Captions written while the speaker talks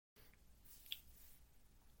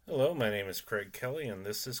Hello, my name is Craig Kelly, and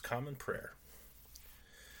this is Common Prayer.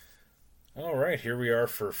 All right, here we are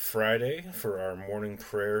for Friday for our morning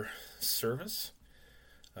prayer service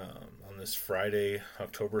on this Friday,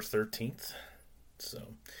 October 13th. So,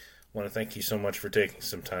 I want to thank you so much for taking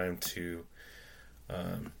some time to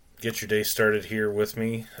get your day started here with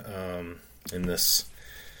me in this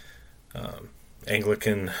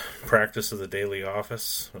Anglican practice of the daily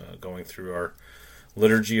office, going through our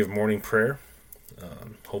liturgy of morning prayer.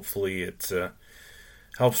 Hopefully it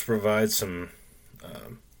helps provide some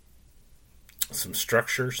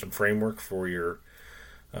structure, some framework for your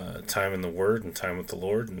time in the Word and time with the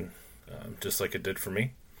Lord, and just like it did for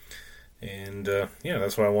me. And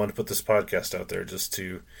that's why I wanted to put this podcast out there, just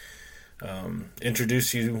to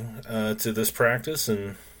introduce you to this practice,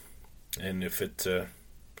 and if it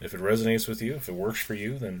resonates with you, if it works for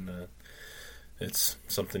you, then it's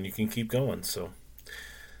something you can keep going. So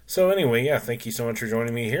anyway, thank you so much for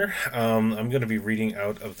joining me here. I'm going to be reading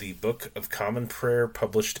out of the Book of Common Prayer,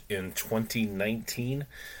 published in 2019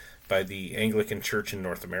 by the Anglican Church in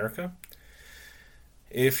North America.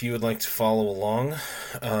 If you would like to follow along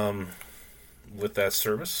with that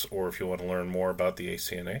service, or if you want to learn more about the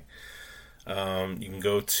ACNA, you can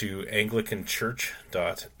go to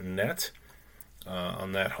anglicanchurch.net.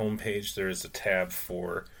 On that homepage, there is a tab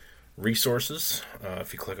for resources.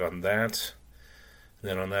 If you click on that,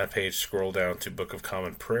 then on that page, scroll down to Book of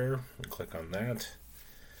Common Prayer and click on that.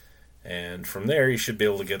 And from there, you should be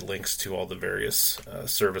able to get links to all the various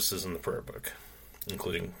services in the prayer book,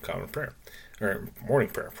 including Common Prayer, or Morning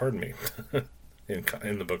Prayer, pardon me,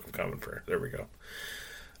 in the Book of Common Prayer. There we go.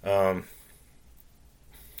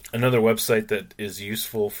 Another website that is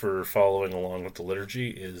useful for following along with the liturgy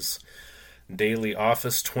is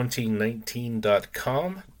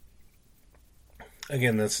dailyoffice2019.com.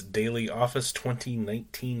 Again, that's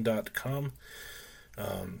dailyoffice2019.com.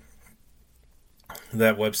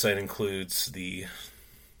 That website includes the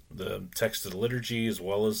text of the liturgy as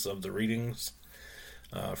well as of the readings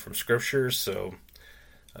from Scripture. So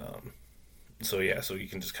you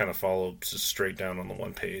can just kind of follow just straight down on the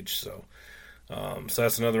one page. So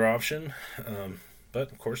that's another option.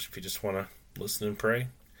 But of course, if you just want to listen and pray,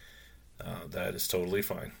 that is totally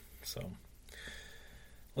fine. So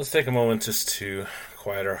let's take a moment just to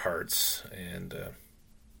quiet our hearts and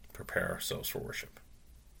prepare ourselves for worship.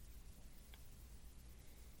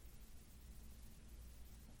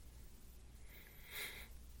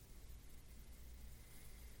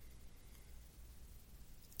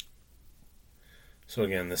 So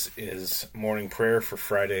again, this is morning prayer for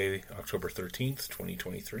Friday, October 13th,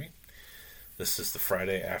 2023. This is the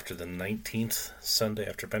Friday after the 19th Sunday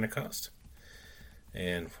after Pentecost.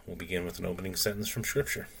 And we'll begin with an opening sentence from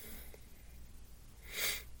Scripture.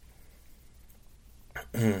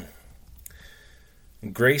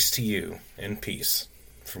 Grace to you and peace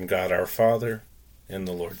from God our Father and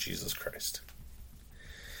the Lord Jesus Christ.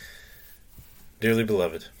 Dearly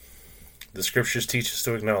beloved, the Scriptures teach us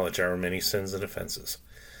to acknowledge our many sins and offenses,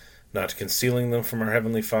 not concealing them from our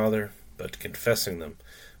Heavenly Father, but confessing them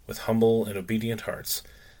with humble and obedient hearts,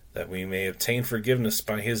 that we may obtain forgiveness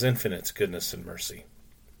by His infinite goodness and mercy.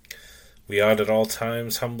 We ought at all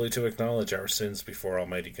times humbly to acknowledge our sins before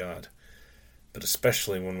Almighty God, but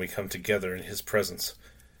especially when we come together in His presence,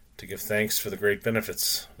 to give thanks for the great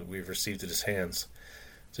benefits that we have received at His hands,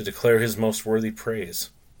 to declare His most worthy praise,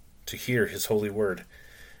 to hear His holy word,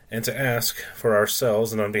 and to ask for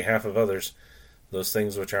ourselves and on behalf of others those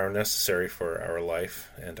things which are necessary for our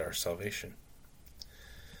life and our salvation.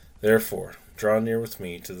 Therefore, draw near with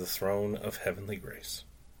me to the throne of heavenly grace.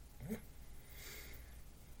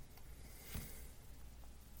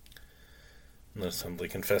 Let us humbly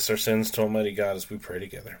confess our sins to Almighty God as we pray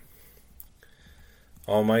together.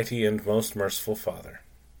 Almighty and most merciful Father,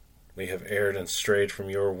 we have erred and strayed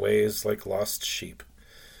from your ways like lost sheep.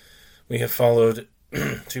 We have followed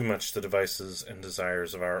too much the devices and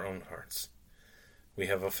desires of our own hearts. We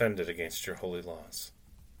have offended against your holy laws.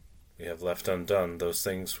 We have left undone those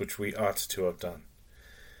things which we ought to have done,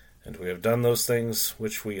 and we have done those things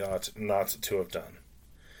which we ought not to have done.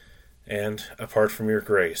 And, apart from your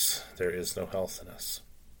grace, there is no health in us.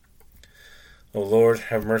 O Lord,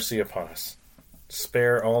 have mercy upon us.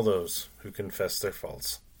 Spare all those who confess their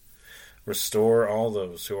faults. Restore all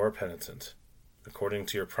those who are penitent, according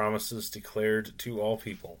to your promises declared to all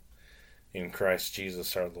people, in Christ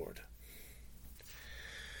Jesus our Lord.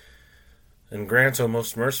 And grant, O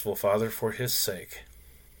most merciful Father, for His sake,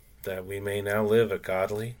 that we may now live a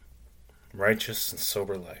godly, righteous, and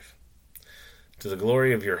sober life, to the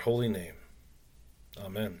glory of your holy name.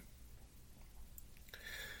 Amen.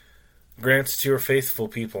 Grant to your faithful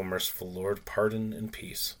people, merciful Lord, pardon and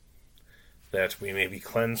peace, that we may be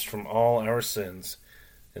cleansed from all our sins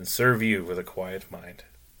and serve you with a quiet mind.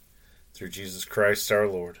 Through Jesus Christ our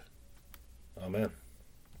Lord. Amen.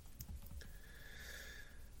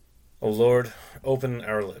 O Lord, open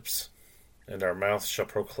our lips, and our mouth shall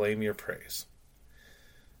proclaim your praise.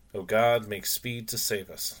 O God, make speed to save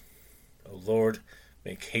us. O Lord,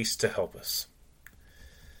 make haste to help us.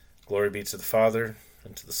 Glory be to the Father,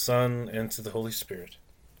 and to the Son, and to the Holy Spirit,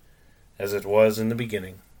 as it was in the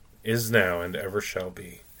beginning, is now, and ever shall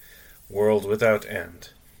be, world without end.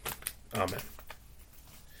 Amen.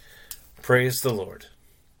 Praise the Lord.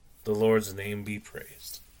 The Lord's name be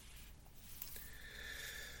praised.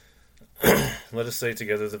 Let us say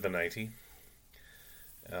together the Venite.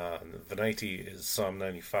 The Venite is Psalm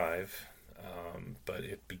 95, but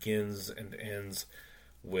it begins and ends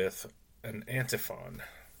with an antiphon.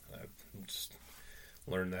 I've just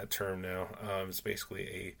learned that term now. It's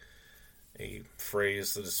basically a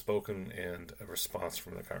phrase that is spoken and a response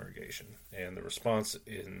from the congregation. And the response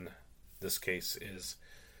in this case is,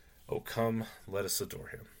 O come, let us adore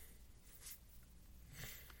him.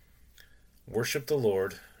 Worship the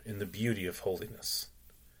Lord in the beauty of holiness.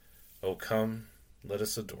 O come, let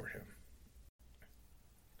us adore him.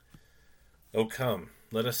 O come,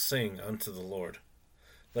 let us sing unto the Lord.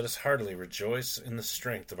 Let us heartily rejoice in the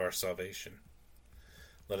strength of our salvation.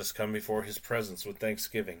 Let us come before his presence with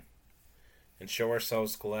thanksgiving, and show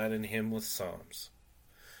ourselves glad in him with psalms.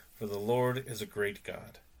 For the Lord is a great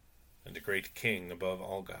God, and a great King above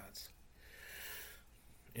all gods.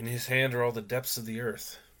 In his hand are all the depths of the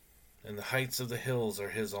earth, and the heights of the hills are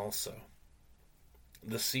his also.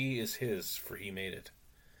 The sea is his, for he made it,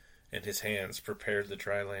 and his hands prepared the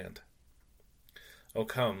dry land. O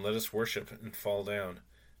come, let us worship and fall down,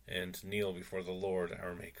 and kneel before the Lord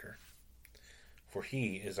our Maker. For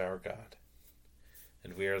he is our God,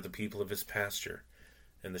 and we are the people of his pasture,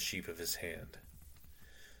 and the sheep of his hand.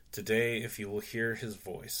 Today, if you will hear his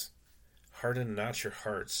voice, harden not your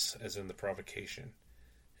hearts as in the provocation,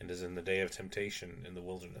 and as in the day of temptation in the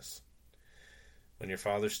wilderness, when your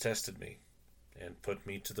fathers tested me, and put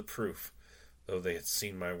me to the proof, though they had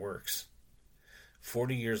seen my works.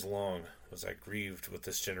 40 years long was I grieved with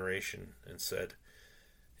this generation, and said,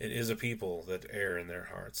 It is a people that err in their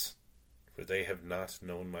hearts, for they have not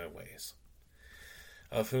known my ways,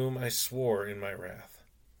 of whom I swore in my wrath,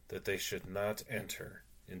 that they should not enter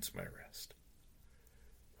into my rest.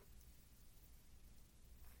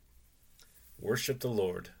 Worship the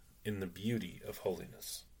Lord in the beauty of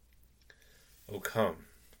holiness. O come,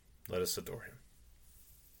 let us adore him.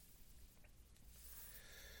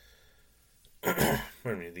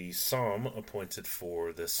 The psalm appointed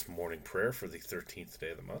for this morning prayer for the 13th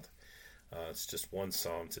day of the month. It's just one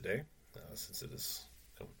psalm today, since it is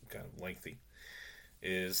kind of lengthy,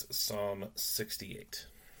 is Psalm 68.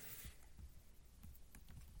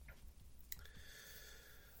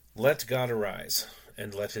 Let God arise,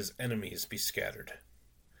 and let his enemies be scattered.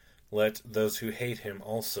 Let those who hate him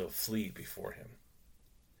also flee before him.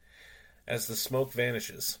 As the smoke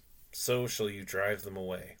vanishes, so shall you drive them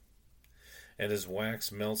away. And as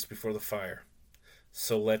wax melts before the fire,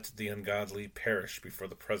 so let the ungodly perish before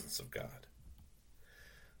the presence of God.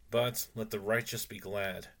 But let the righteous be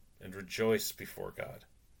glad, and rejoice before God.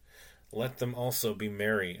 Let them also be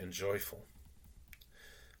merry and joyful.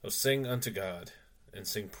 O sing unto God, and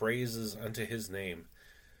sing praises unto his name.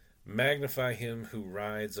 Magnify him who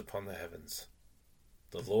rides upon the heavens.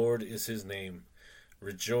 The Lord is his name.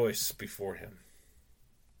 Rejoice before him.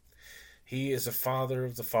 He is a father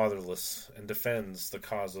of the fatherless, and defends the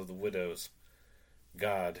cause of the widows,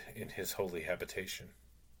 God in his holy habitation.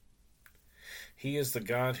 He is the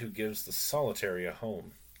God who gives the solitary a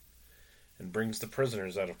home, and brings the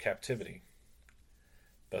prisoners out of captivity,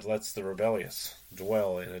 but lets the rebellious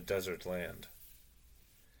dwell in a desert land.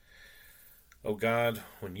 O God,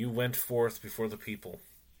 when you went forth before the people,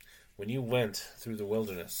 when you went through the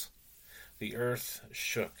wilderness, the earth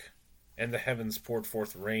shook, and the heavens poured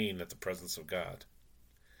forth rain at the presence of God.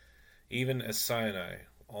 Even as Sinai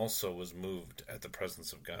also was moved at the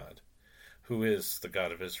presence of God, who is the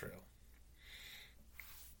God of Israel.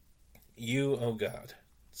 You, O God,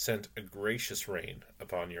 sent a gracious rain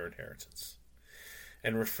upon your inheritance,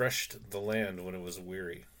 and refreshed the land when it was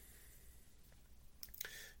weary.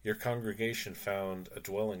 Your congregation found a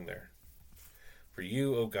dwelling there. For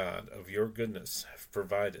you, O God, of your goodness have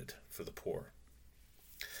provided for the poor.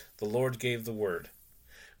 The Lord gave the word.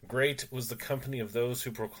 Great was the company of those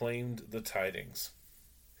who proclaimed the tidings.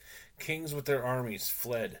 Kings with their armies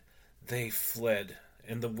fled. They fled,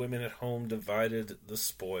 and the women at home divided the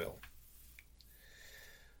spoil.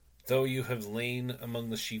 Though you have lain among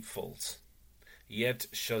the sheepfolds, Yet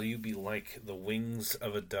shall you be like the wings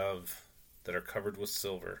of a dove that are covered with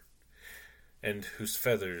silver, and whose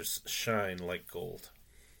feathers shine like gold.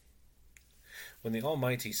 When the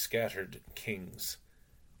Almighty scattered kings,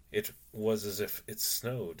 it was as if it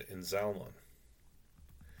snowed in Zalmon.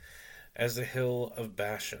 As the hill of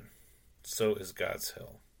Bashan, so is God's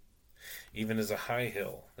hill, even as a high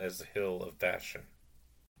hill as the hill of Bashan.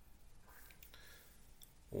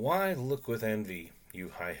 Why look with envy, you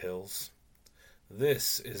high hills?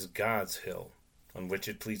 This is God's hill, on which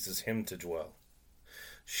it pleases him to dwell.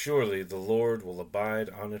 Surely the Lord will abide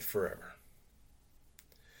on it forever.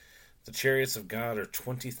 The chariots of God are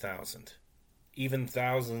 20,000, even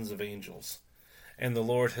thousands of angels, and the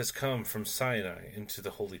Lord has come from Sinai into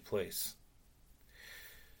the holy place.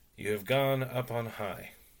 You have gone up on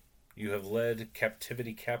high. You have led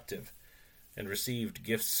captivity captive, and received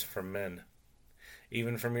gifts from men,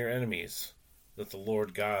 even from your enemies, that the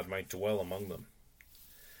Lord God might dwell among them.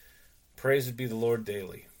 Praised be the Lord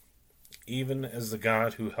daily, even as the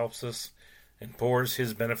God who helps us and pours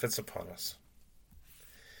his benefits upon us.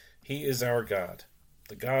 He is our God,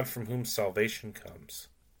 the God from whom salvation comes.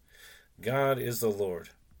 God is the Lord,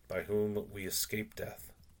 by whom we escape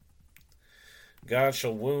death. God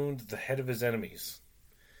shall wound the head of his enemies,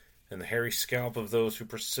 and the hairy scalp of those who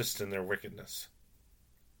persist in their wickedness.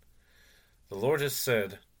 The Lord has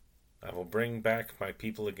said, I will bring back my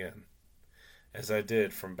people again, as I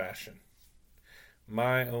did from Bashan.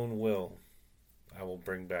 My own will I will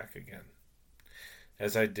bring back again,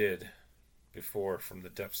 as I did before from the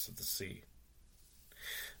depths of the sea.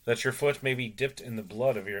 That your foot may be dipped in the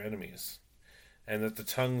blood of your enemies, and that the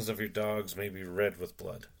tongues of your dogs may be red with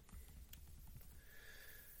blood.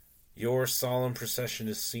 Your solemn procession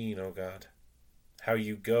is seen, O God, how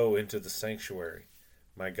you go into the sanctuary,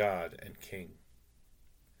 my God and King.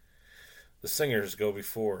 The singers go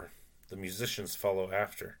before, the musicians follow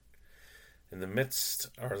after. In the midst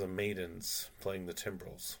are the maidens playing the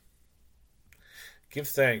timbrels. Give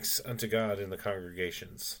thanks unto God in the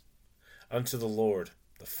congregations, unto the Lord,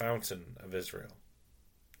 the fountain of Israel.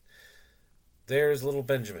 There is little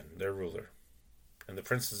Benjamin, their ruler, and the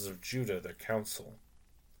princes of Judah, their council.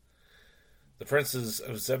 The princes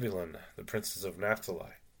of Zebulun, the princes of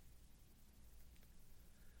Naphtali.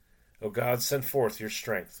 O God, send forth your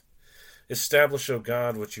strength. Establish, O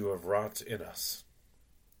God, what you have wrought in us.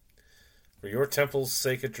 For your temple's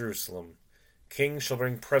sake at Jerusalem, kings shall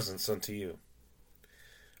bring presents unto you.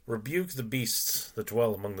 Rebuke the beasts that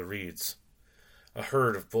dwell among the reeds, a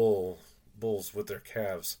herd of bulls with their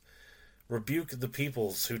calves. Rebuke the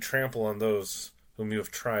peoples who trample on those whom you have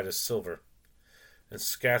tried as silver, and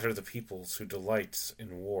scatter the peoples who delight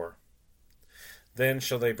in war. Then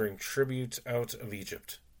shall they bring tribute out of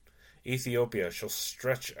Egypt. Ethiopia shall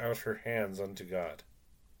stretch out her hands unto God.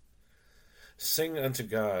 Sing unto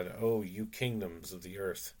God, O you kingdoms of the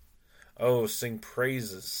earth. O sing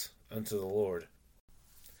praises unto the Lord.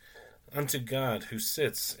 Unto God who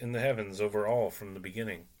sits in the heavens over all from the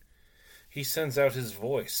beginning. He sends out his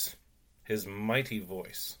voice, his mighty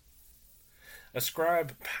voice.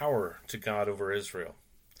 Ascribe power to God over Israel.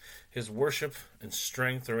 His worship and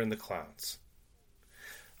strength are in the clouds.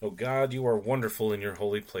 O God, you are wonderful in your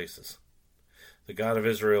holy places. The God of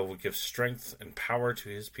Israel will give strength and power to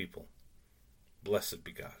his people. Blessed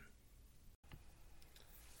be God.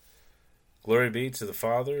 Glory be to the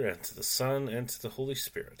Father, and to the Son, and to the Holy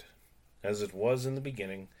Spirit, as it was in the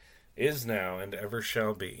beginning, is now, and ever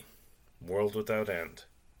shall be, world without end.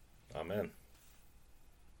 Amen.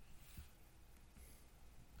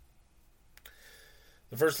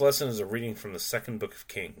 The first lesson is a reading from the second book of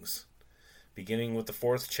Kings, beginning with the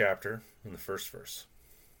 4th chapter and the first verse.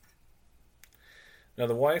 Now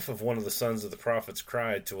the wife of one of the sons of the prophets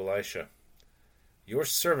cried to Elisha, Your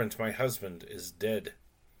servant, my husband, is dead,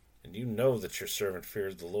 and you know that your servant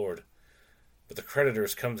feared the Lord. But the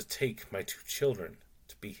creditors come to take my 2 children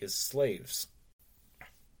to be his slaves.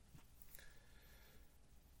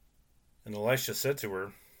 And Elisha said to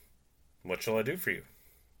her, What shall I do for you?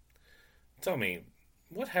 Tell me,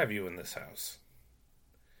 what have you in this house?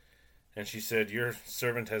 And she said, Your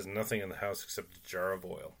servant has nothing in the house except a jar of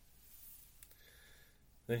oil.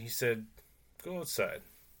 Then he said, Go outside.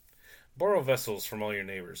 Borrow vessels from all your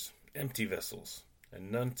neighbors, empty vessels,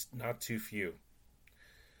 and none not too few.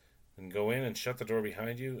 Then go in and shut the door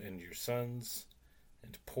behind you and your sons,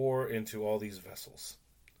 and pour into all these vessels.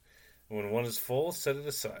 And when one is full, set it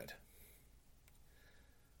aside.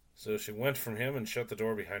 So she went from him and shut the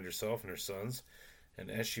door behind herself and her sons,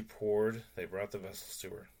 and as she poured, they brought the vessels to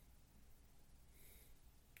her.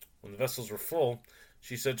 When the vessels were full,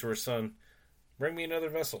 she said to her son, Bring me another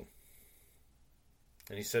vessel.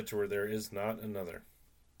 And he said to her, "There is not another."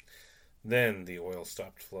 Then the oil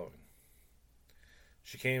stopped flowing.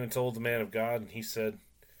 She came and told the man of God, and he said,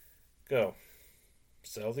 "Go,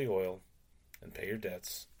 sell the oil, and pay your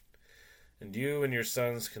debts, and you and your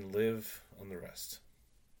sons can live on the rest."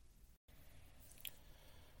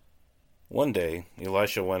 One day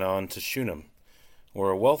Elisha went on to Shunem,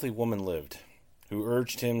 where a wealthy woman lived, who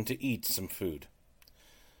urged him to eat some food.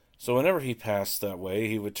 So whenever he passed that way,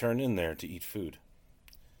 he would turn in there to eat food.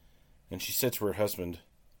 And she said to her husband,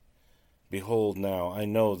 "Behold, now I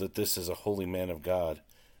know that this is a holy man of God,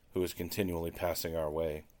 who is continually passing our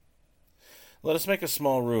way. Let us make a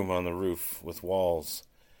small room on the roof with walls,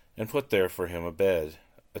 and put there for him a bed,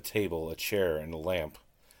 a table, a chair, and a lamp,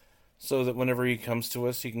 so that whenever he comes to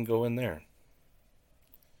us, he can go in there."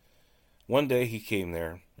 One day he came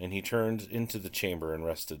there, and he turned into the chamber and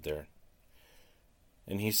rested there.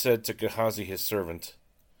 And he said to Gehazi his servant,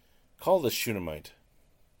 "Call this Shunammite."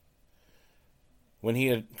 When he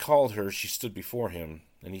had called her, she stood before him,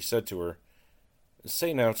 and he said to her,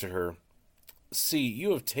 "Say now to her, See,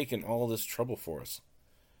 you have taken all this trouble for us.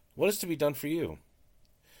 What is to be done for you?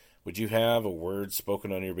 Would you have a word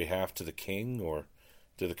spoken on your behalf to the king, or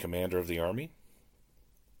to the commander of the army?"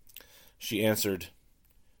 She answered,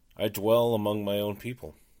 "I dwell among my own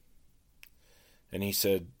people." And he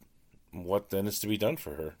said, "What then is to be done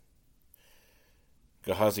for her?"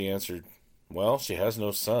 Gehazi answered, "Well, she has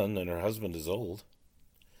no son, and her husband is old."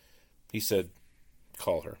 He said,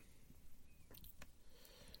 "Call her."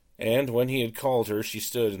 And when he had called her, she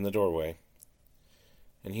stood in the doorway.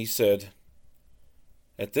 And he said,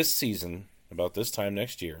 "At this season, about this time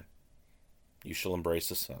next year, you shall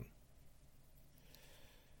embrace a son."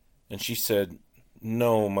 And she said,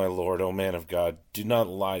 "No, my lord, O man of God, do not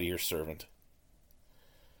lie to your servant."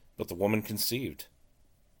 But the woman conceived,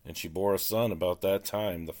 and she bore a son about that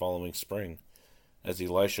time the following spring, as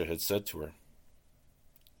Elisha had said to her.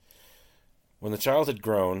 When the child had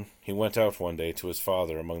grown, he went out one day to his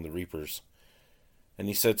father among the reapers. And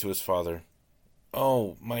he said to his father,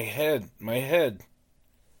 "Oh, my head, my head!"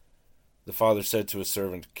 The father said to his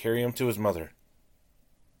servant, "Carry him to his mother."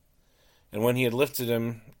 And when he had lifted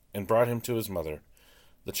him and brought him to his mother,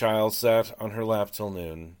 the child sat on her lap till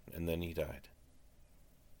noon, and then he died.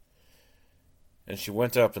 And she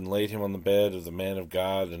went up and laid him on the bed of the man of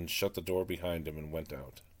God, and shut the door behind him, and went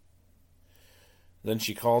out. Then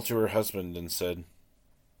she called to her husband and said,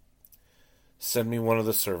 "Send me one of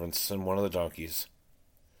the servants and one of the donkeys,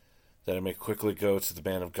 that I may quickly go to the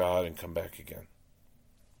man of God and come back again."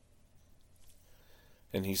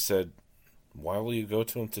 And he said, "Why will you go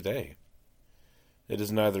to him today? It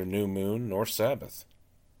is neither new moon nor Sabbath."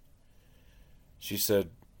 She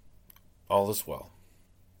said, "All is well."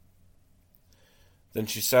 Then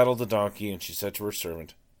she saddled the donkey, and she said to her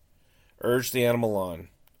servant, "Urge the animal on.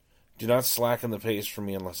 Do not slacken the pace for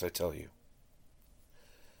me unless I tell you."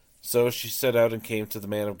 So she set out and came to the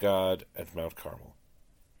man of God at Mount Carmel.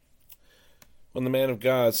 When the man of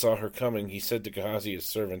God saw her coming, he said to Gehazi his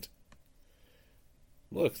servant,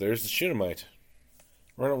 "Look, there's the Shunammite.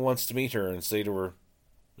 Run at once to meet her and say to her,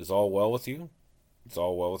 'Is all well with you? Is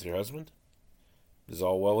all well with your husband? Is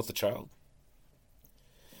all well with the child?'"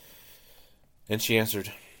 And she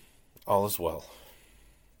answered, "All is well."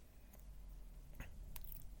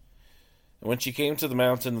 And when she came to the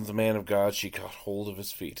mountain of the man of God, she caught hold of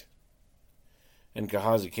his feet. And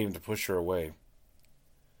Gehazi came to push her away.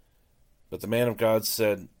 But the man of God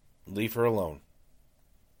said, "Leave her alone,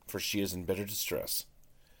 for she is in bitter distress,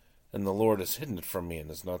 and the Lord has hidden it from me and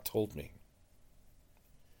has not told me."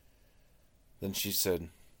 Then she said,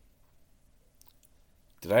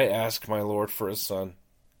 "Did I ask my Lord for a son?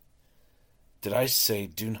 Did I say,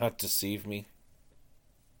 'Do not deceive me'?"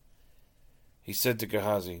 He said to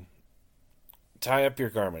Gehazi, "Tie up your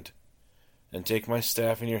garment, and take my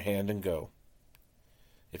staff in your hand and go.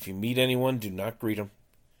 If you meet anyone, do not greet him,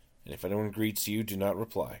 and if anyone greets you, do not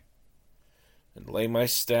reply. And lay my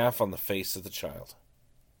staff on the face of the child."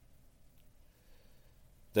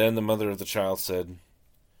 Then the mother of the child said,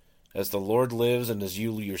 "As the Lord lives, and as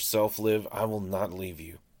you yourself live, I will not leave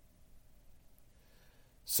you."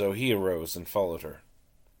 So he arose and followed her.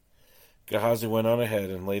 Gehazi went on ahead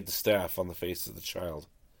and laid the staff on the face of the child,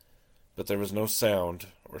 but there was no sound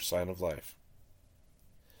or sign of life.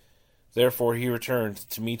 Therefore he returned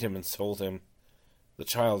to meet him and told him, "The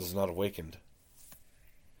child is not awakened."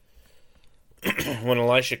 When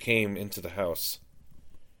Elisha came into the house,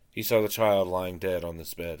 he saw the child lying dead on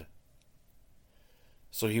this bed.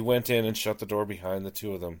 So he went in and shut the door behind the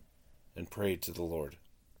two of them and prayed to the Lord.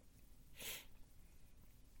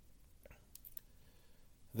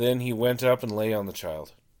 Then he went up and lay on the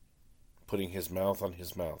child, putting his mouth on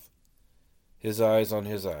his mouth, his eyes on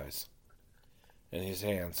his eyes, and his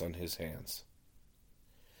hands on his hands.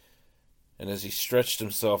 And as he stretched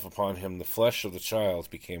himself upon him, the flesh of the child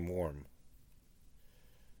became warm.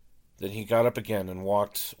 Then he got up again and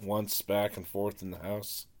walked once back and forth in the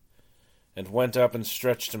house, and went up and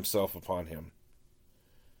stretched himself upon him.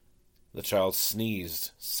 The child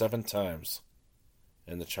sneezed 7 times,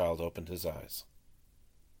 and the child opened his eyes.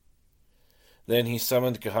 Then he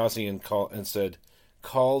summoned Gehazi and said,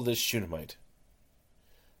 "Call this Shunammite."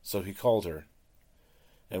 So he called her,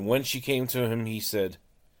 and when she came to him, he said,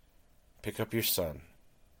 "Pick up your son."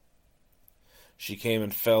 She came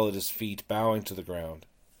and fell at his feet, bowing to the ground.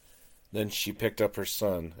 Then she picked up her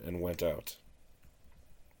son and went out.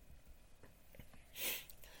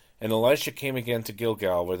 And Elisha came again to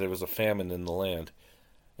Gilgal, where there was a famine in the land.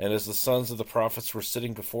 And as the sons of the prophets were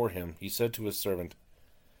sitting before him, he said to his servant,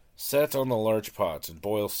 "Set on the large pot and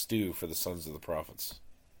boil stew for the sons of the prophets."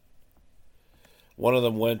 One of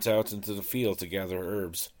them went out into the field to gather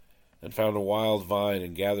herbs, and found a wild vine,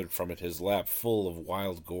 and gathered from it his lap full of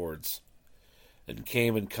wild gourds, and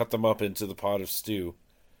came and cut them up into the pot of stew,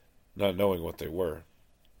 not knowing what they were.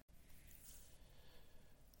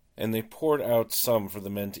 And they poured out some for the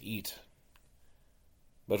men to eat.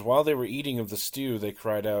 But while they were eating of the stew, they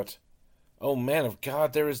cried out, "O man of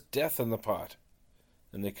God, there is death in the pot!"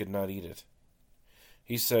 And they could not eat it.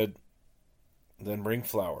 He said, "Then bring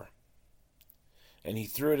flour." And he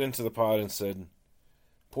threw it into the pot and said,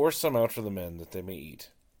 "Pour some out for the men, that they may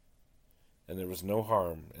eat." And there was no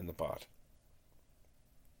harm in the pot.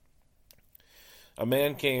 A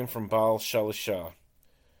man came from Baal Shalishah,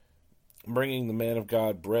 bringing the man of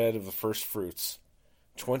God bread of the first fruits,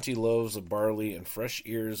 20 loaves of barley and fresh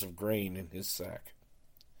ears of grain in his sack.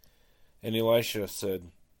 And Elisha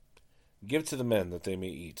said, "Give to the men that they may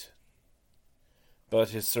eat." But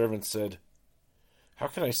his servant said, "How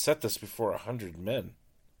can I set this before 100 men?"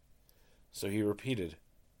 So he repeated,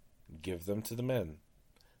 "Give them to the men,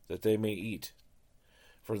 that they may eat.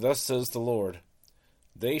 For thus says the Lord,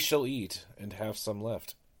 they shall eat and have some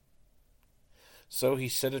left." So he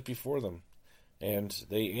set it before them, and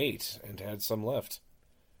they ate and had some left,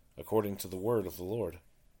 according to the word of the Lord.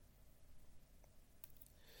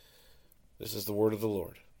 This is the word of the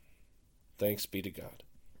Lord. Thanks be to God.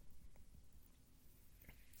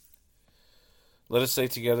 Let us say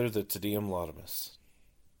together the Te Deum Laudamus.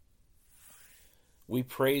 We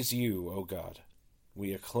praise you, O God.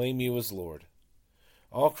 We acclaim you as Lord.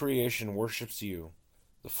 All creation worships you,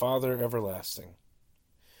 the Father everlasting.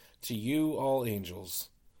 To you all angels,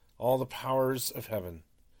 all the powers of heaven,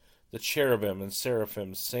 the cherubim and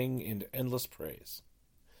seraphim sing in endless praise.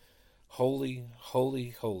 Holy, holy,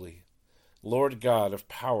 holy, Lord God of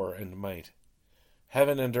power and might.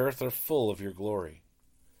 Heaven and earth are full of your glory.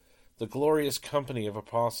 The glorious company of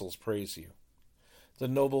apostles praise you. The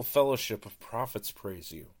noble fellowship of prophets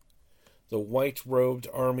praise you. The white-robed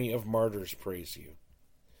army of martyrs praise you.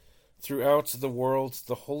 Throughout the world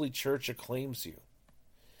the Holy Church acclaims you.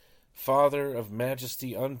 Father of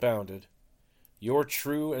majesty unbounded, your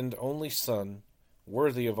true and only Son,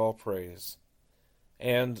 worthy of all praise,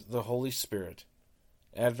 and the Holy Spirit,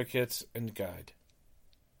 advocate and guide.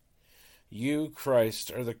 You, Christ,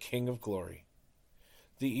 are the King of glory,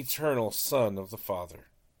 the eternal Son of the Father.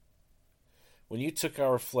 When you took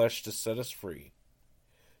our flesh to set us free,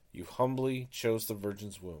 you humbly chose the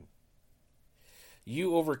Virgin's womb.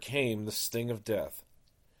 You overcame the sting of death,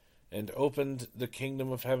 and opened the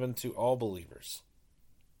kingdom of heaven to all believers.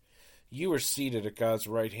 You are seated at God's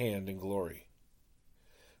right hand in glory.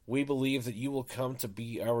 We believe that you will come to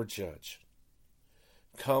be our judge.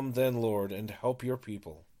 Come then, Lord, and help your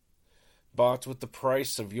people, bought with the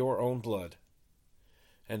price of your own blood,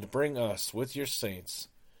 and bring us with your saints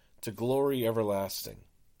to glory everlasting.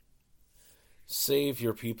 Save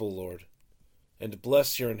your people, Lord, and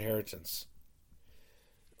bless your inheritance.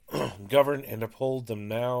 Govern and uphold them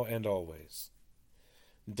now and always.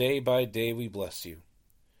 Day by day we bless you.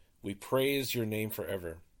 We praise your name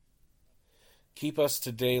forever. Keep us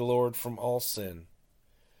today, Lord, from all sin.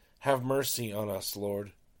 Have mercy on us,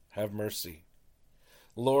 Lord. Have mercy.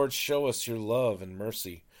 Lord, show us your love and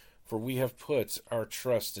mercy, for we have put our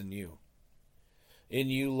trust in you. In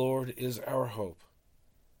you, Lord, is our hope.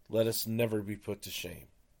 Let us never be put to shame.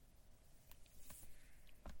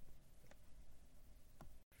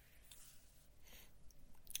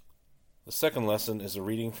 The second lesson is a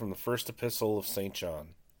reading from the first epistle of St.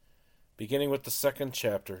 John, beginning with the 2nd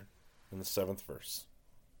chapter and the 7th verse.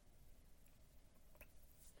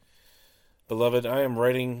 Beloved, I am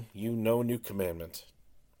writing you no new commandment,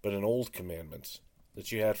 but an old commandment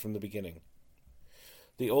that you had from the beginning.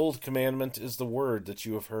 The old commandment is the word that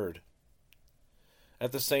you have heard.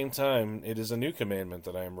 At the same time, it is a new commandment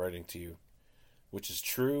that I am writing to you, which is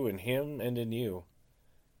true in him and in you,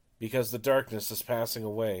 because the darkness is passing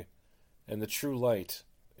away, and the true light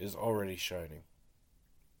is already shining.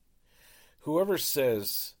 Whoever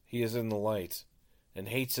says he is in the light and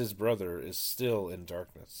hates his brother is still in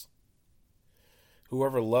darkness.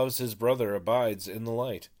 Whoever loves his brother abides in the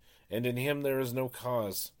light, and in him there is no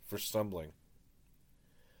cause for stumbling.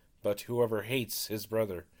 But whoever hates his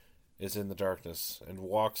brother is in the darkness and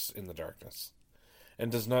walks in the darkness,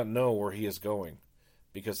 and does not know where he is going,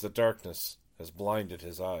 because the darkness has blinded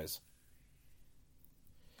his eyes.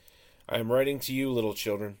 I am writing to you, little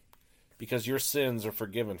children, because your sins are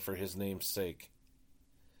forgiven for his name's sake.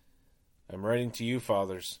 I am writing to you,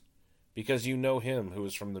 fathers, because you know him who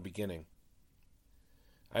is from the beginning.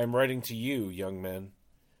 I am writing to you, young men,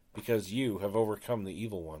 because you have overcome the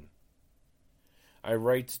evil one. I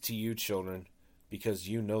write to you, children, because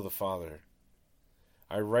you know the Father.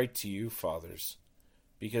 I write to you, fathers,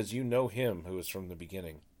 because you know him who is from the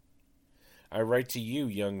beginning. I write to you,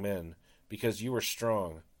 young men, because you are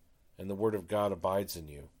strong, and the word of God abides in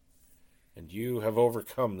you, and you have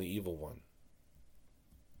overcome the evil one.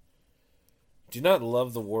 Do not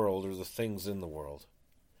love the world or the things in the world.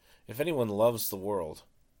 If anyone loves the world,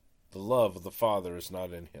 the love of the Father is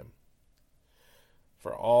not in him.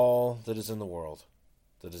 For all that is in the world,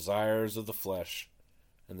 the desires of the flesh,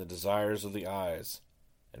 and the desires of the eyes,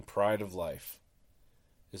 and pride of life,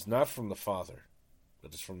 is not from the Father,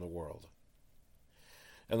 but is from the world.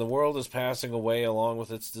 And the world is passing away along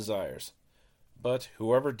with its desires, but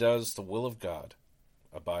whoever does the will of God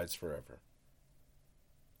abides forever.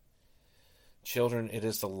 Children, it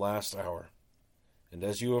is the last hour, and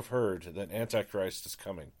as you have heard that Antichrist is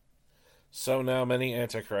coming, so now many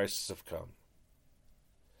Antichrists have come.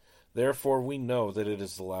 Therefore we know that it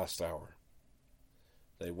is the last hour.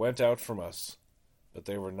 They went out from us, but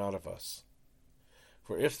they were not of us.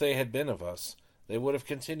 For if they had been of us, they would have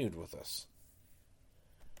continued with us.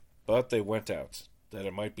 But they went out, that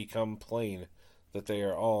it might become plain that they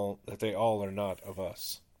all are not of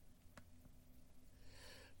us.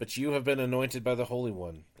 But you have been anointed by the Holy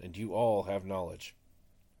One, and you all have knowledge.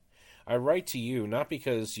 I write to you not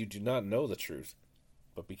because you do not know the truth,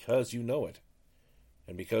 but because you know it,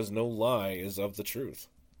 and because no lie is of the truth.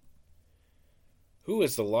 Who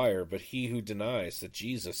is the liar but he who denies that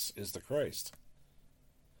Jesus is the Christ?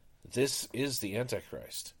 This is the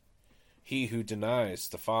Antichrist, he who denies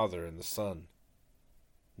the Father and the Son.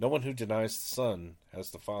 No one who denies the Son has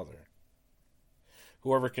the Father.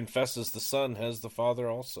 Whoever confesses the Son has the Father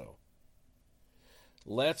also.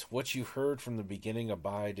 Let what you heard from the beginning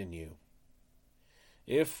abide in you.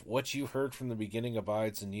 If what you heard from the beginning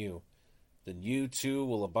abides in you, then you too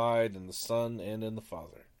will abide in the Son and in the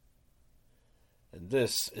Father. And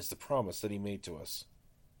this is the promise that he made to us,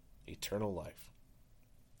 eternal life.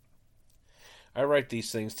 I write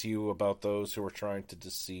these things to you about those who are trying to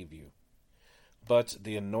deceive you. But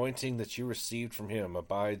the anointing that you received from him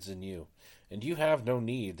abides in you, and you have no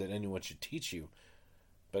need that anyone should teach you.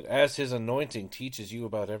 But as his anointing teaches you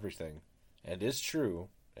about everything, and is true,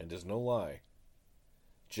 and is no lie,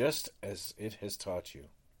 just as it has taught you,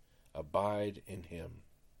 abide in him.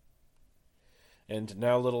 And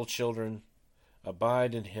now, little children,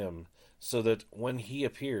 abide in him, so that when he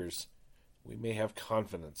appears, we may have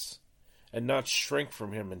confidence, and not shrink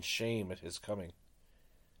from him in shame at his coming.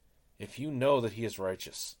 If you know that he is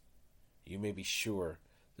righteous, you may be sure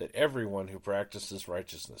that everyone who practices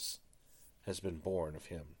righteousness has been born of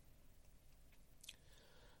him.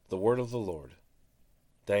 The word of the Lord.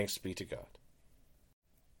 Thanks be to God.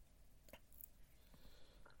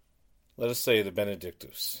 Let us say the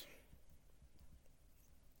Benedictus.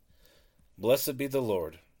 Blessed be the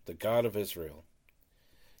Lord, the God of Israel.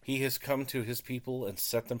 He has come to his people and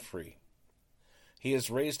set them free. He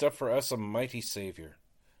has raised up for us a mighty Savior,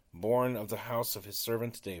 born of the house of his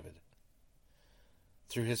servant David.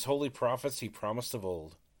 Through his holy prophets he promised of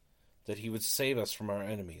old that he would save us from our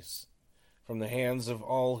enemies, from the hands of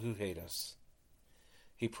all who hate us.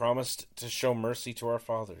 He promised to show mercy to our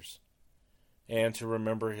fathers, and to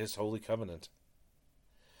remember his holy covenant.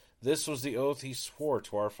 This was the oath he swore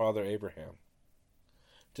to our father Abraham,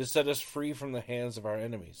 to set us free from the hands of our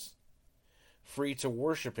enemies, free to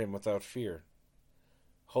worship him without fear,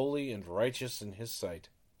 holy and righteous in his sight,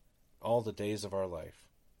 all the days of our life.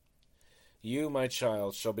 You, my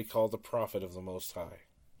child, shall be called the prophet of the Most High,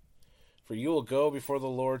 for you will go before the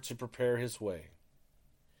Lord to prepare his way,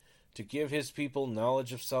 to give his people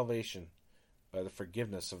knowledge of salvation by the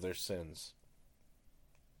forgiveness of their sins.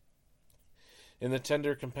 In the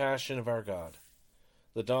tender compassion of our God,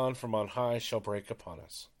 The dawn from on high shall break upon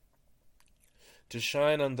us, to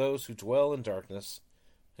shine on those who dwell in darkness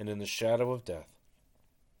and in the shadow of death,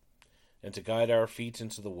 and to guide our feet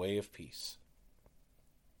into the way of peace.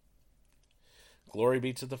 Glory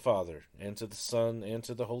be to the Father, and to the Son, and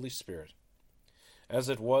to the Holy Spirit, as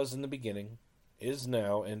it was in the beginning, is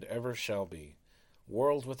now, and ever shall be,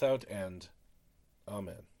 world without end.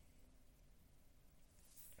 Amen.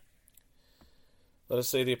 Let us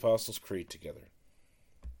say the Apostles' Creed together.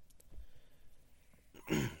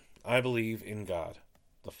 I believe in God,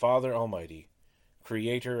 the Father Almighty,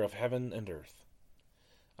 creator of heaven and earth.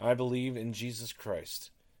 I believe in Jesus Christ,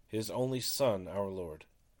 his only Son, our Lord.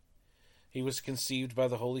 He was conceived by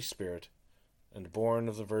the Holy Spirit and born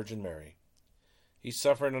of the Virgin Mary. He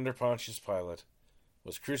suffered under Pontius Pilate,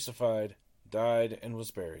 was crucified, died, and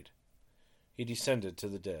was buried. He descended to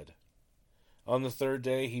the dead. On the third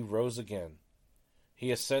day he rose again.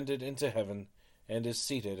 He ascended into heaven and is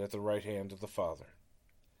seated at the right hand of the Father.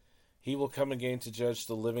 He will come again to judge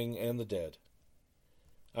the living and the dead.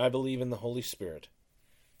 I believe in the Holy Spirit,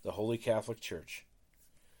 the Holy Catholic Church,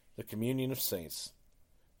 the communion of saints,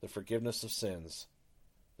 the forgiveness of sins,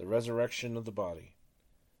 the resurrection of the body,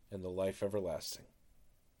 and the life everlasting.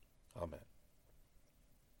 Amen.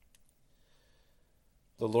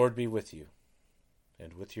 The Lord be with you,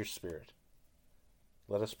 and with your spirit.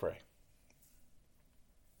 Let us pray.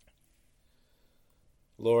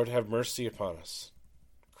 Lord, have mercy upon us.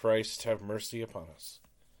 Christ, have mercy upon us.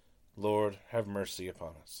 Lord, have mercy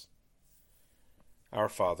upon us. Our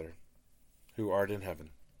Father, who art in heaven,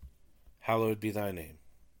 hallowed be thy name.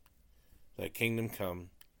 Thy kingdom come,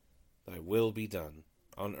 thy will be done,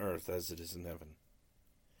 on earth as it is in heaven.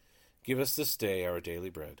 Give us this day our daily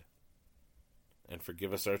bread, and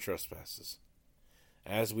forgive us our trespasses,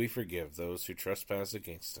 as we forgive those who trespass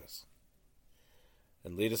against us.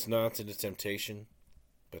 And lead us not into temptation,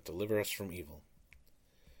 but deliver us from evil.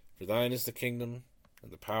 For thine is the kingdom,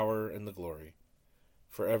 and the power, and the glory,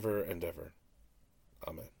 forever and ever.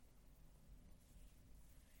 Amen.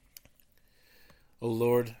 O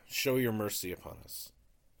Lord, show your mercy upon us,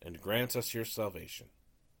 and grant us your salvation.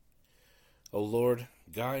 O Lord,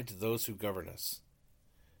 guide those who govern us,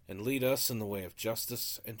 and lead us in the way of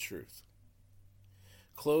justice and truth.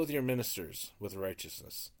 Clothe your ministers with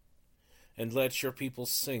righteousness, and let your people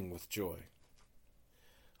sing with joy.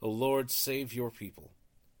 O Lord, save your people,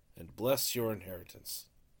 and bless your inheritance.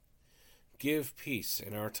 Give peace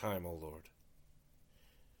in our time, O Lord,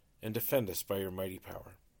 and defend us by your mighty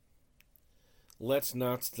power. Let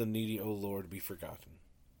not the needy, O Lord, be forgotten,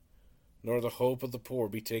 nor the hope of the poor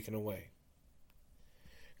be taken away.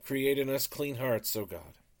 Create in us clean hearts, O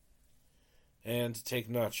God, and take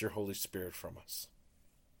not your Holy Spirit from us.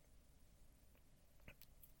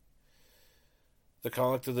 The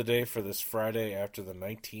Collect of the Day for this Friday after the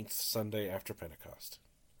 19th Sunday after Pentecost.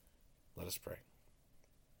 Let us pray.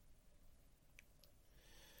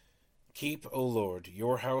 Keep, O Lord,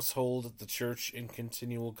 your household, the church, in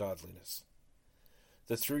continual godliness,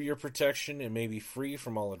 that through your protection it may be free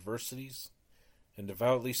from all adversities, and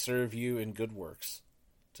devoutly serve you in good works,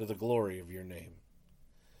 to the glory of your name.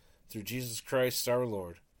 Through Jesus Christ our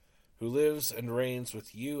Lord, who lives and reigns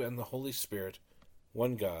with you and the Holy Spirit,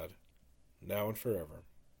 one God, now and forever.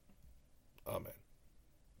 Amen.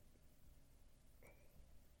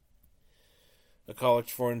 A Collect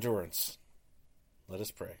for Endurance. Let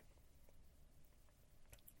us pray.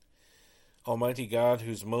 Almighty God,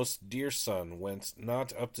 whose most dear Son went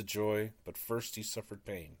not up to joy, but first he suffered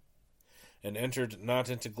pain, and entered not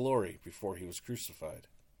into glory before he was crucified,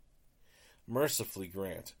 mercifully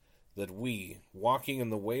grant that we, walking in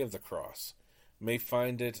the way of the cross, may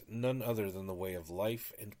find it none other than the way of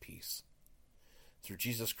life and peace. Through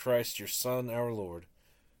Jesus Christ, your Son, our Lord.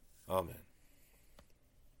 Amen.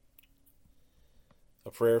 A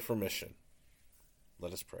prayer for mission.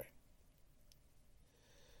 Let us pray.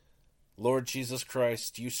 Lord Jesus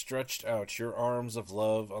Christ, you stretched out your arms of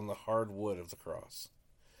love on the hard wood of the cross,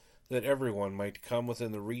 that everyone might come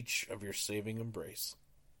within the reach of your saving embrace.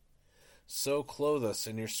 So clothe us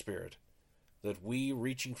in your Spirit, that we,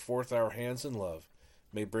 reaching forth our hands in love,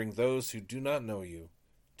 may bring those who do not know you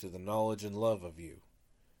to the knowledge and love of you,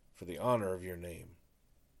 for the honor of your name.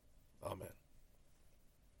 Amen.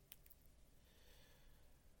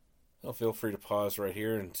 Now feel free to pause right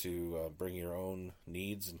here and to bring your own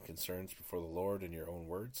needs and concerns before the Lord in your own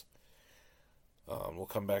words. We'll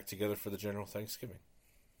come back together for the general thanksgiving.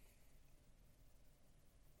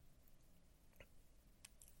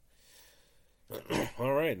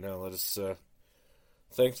 All right, now let us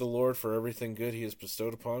thank the Lord for everything good he has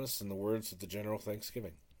bestowed upon us in the words of the general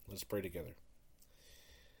thanksgiving. Let us pray together.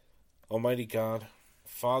 Almighty God,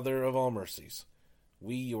 Father of all mercies,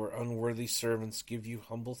 we, your unworthy servants, give you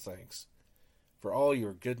humble thanks for all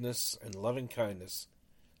your goodness and loving kindness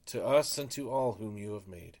to us and to all whom you have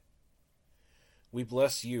made. We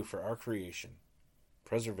bless you for our creation,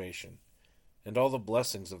 preservation, and all the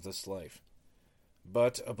blessings of this life,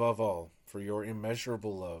 but above all, for your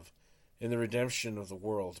immeasurable love in the redemption of the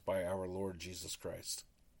world by our Lord Jesus Christ,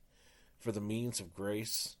 for the means of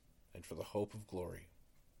grace and for the hope of glory.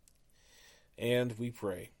 And we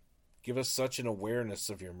pray, give us such an awareness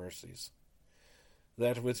of your mercies,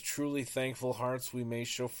 that with truly thankful hearts we may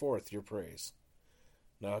show forth your praise,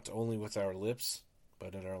 not only with our lips,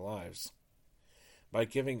 but in our lives, by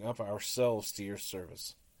giving up ourselves to your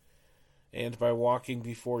service, and by walking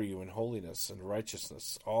before you in holiness and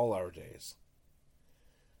righteousness all our days.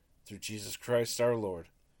 Through Jesus Christ our Lord,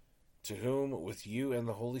 to whom, with you and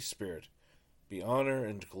the Holy Spirit, be honor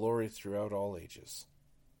and glory throughout all ages.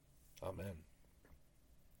 Amen.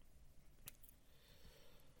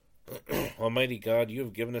 Almighty God, you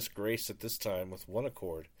have given us grace at this time with one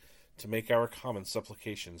accord to make our common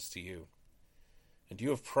supplications to you. And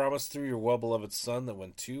you have promised through your well-beloved Son that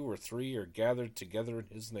when 2 or 3 are gathered together in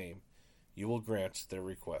his name, you will grant their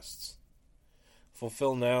requests.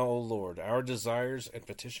 Fulfill now, O Lord, our desires and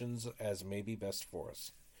petitions as may be best for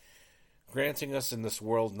us, granting us in this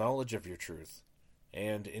world knowledge of your truth,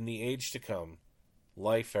 and in the age to come,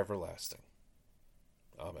 life everlasting.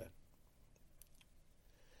 Amen.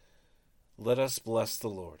 Let us bless the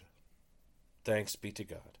Lord. Thanks be to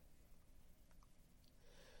God.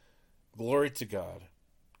 Glory to God,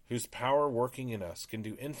 whose power working in us can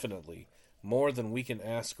do infinitely more than we can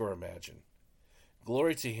ask or imagine.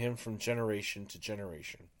 Glory to him from generation to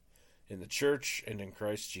generation, in the church and in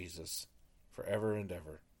Christ Jesus, forever and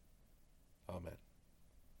ever. Amen.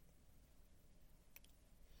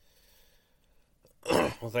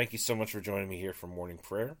 Well, thank you so much for joining me here for morning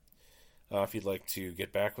prayer. If you'd like to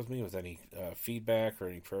get back with me with any feedback or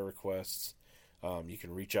any prayer requests, you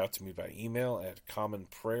can reach out to me by email at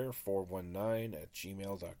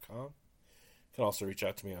commonprayer419@gmail.com. You can also reach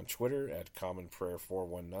out to me on Twitter at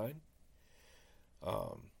commonprayer419.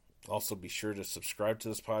 Also, be sure to subscribe to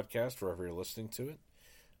this podcast wherever you're listening to it.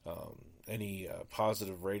 Any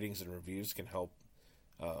positive ratings and reviews can help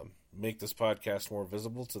make this podcast more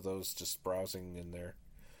visible to those just browsing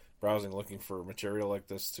looking for material like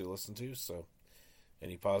this to listen to. So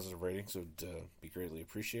any positive ratings would be greatly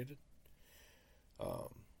appreciated.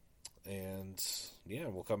 And yeah,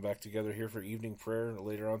 we'll come back together here for evening prayer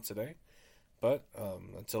later on today. But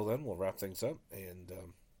until then, we'll wrap things up. And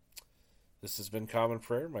this has been Common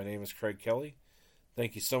Prayer. My name is Craig Kelly.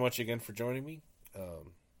 Thank you so much again for joining me.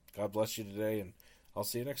 God bless you today, and I'll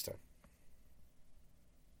see you next time.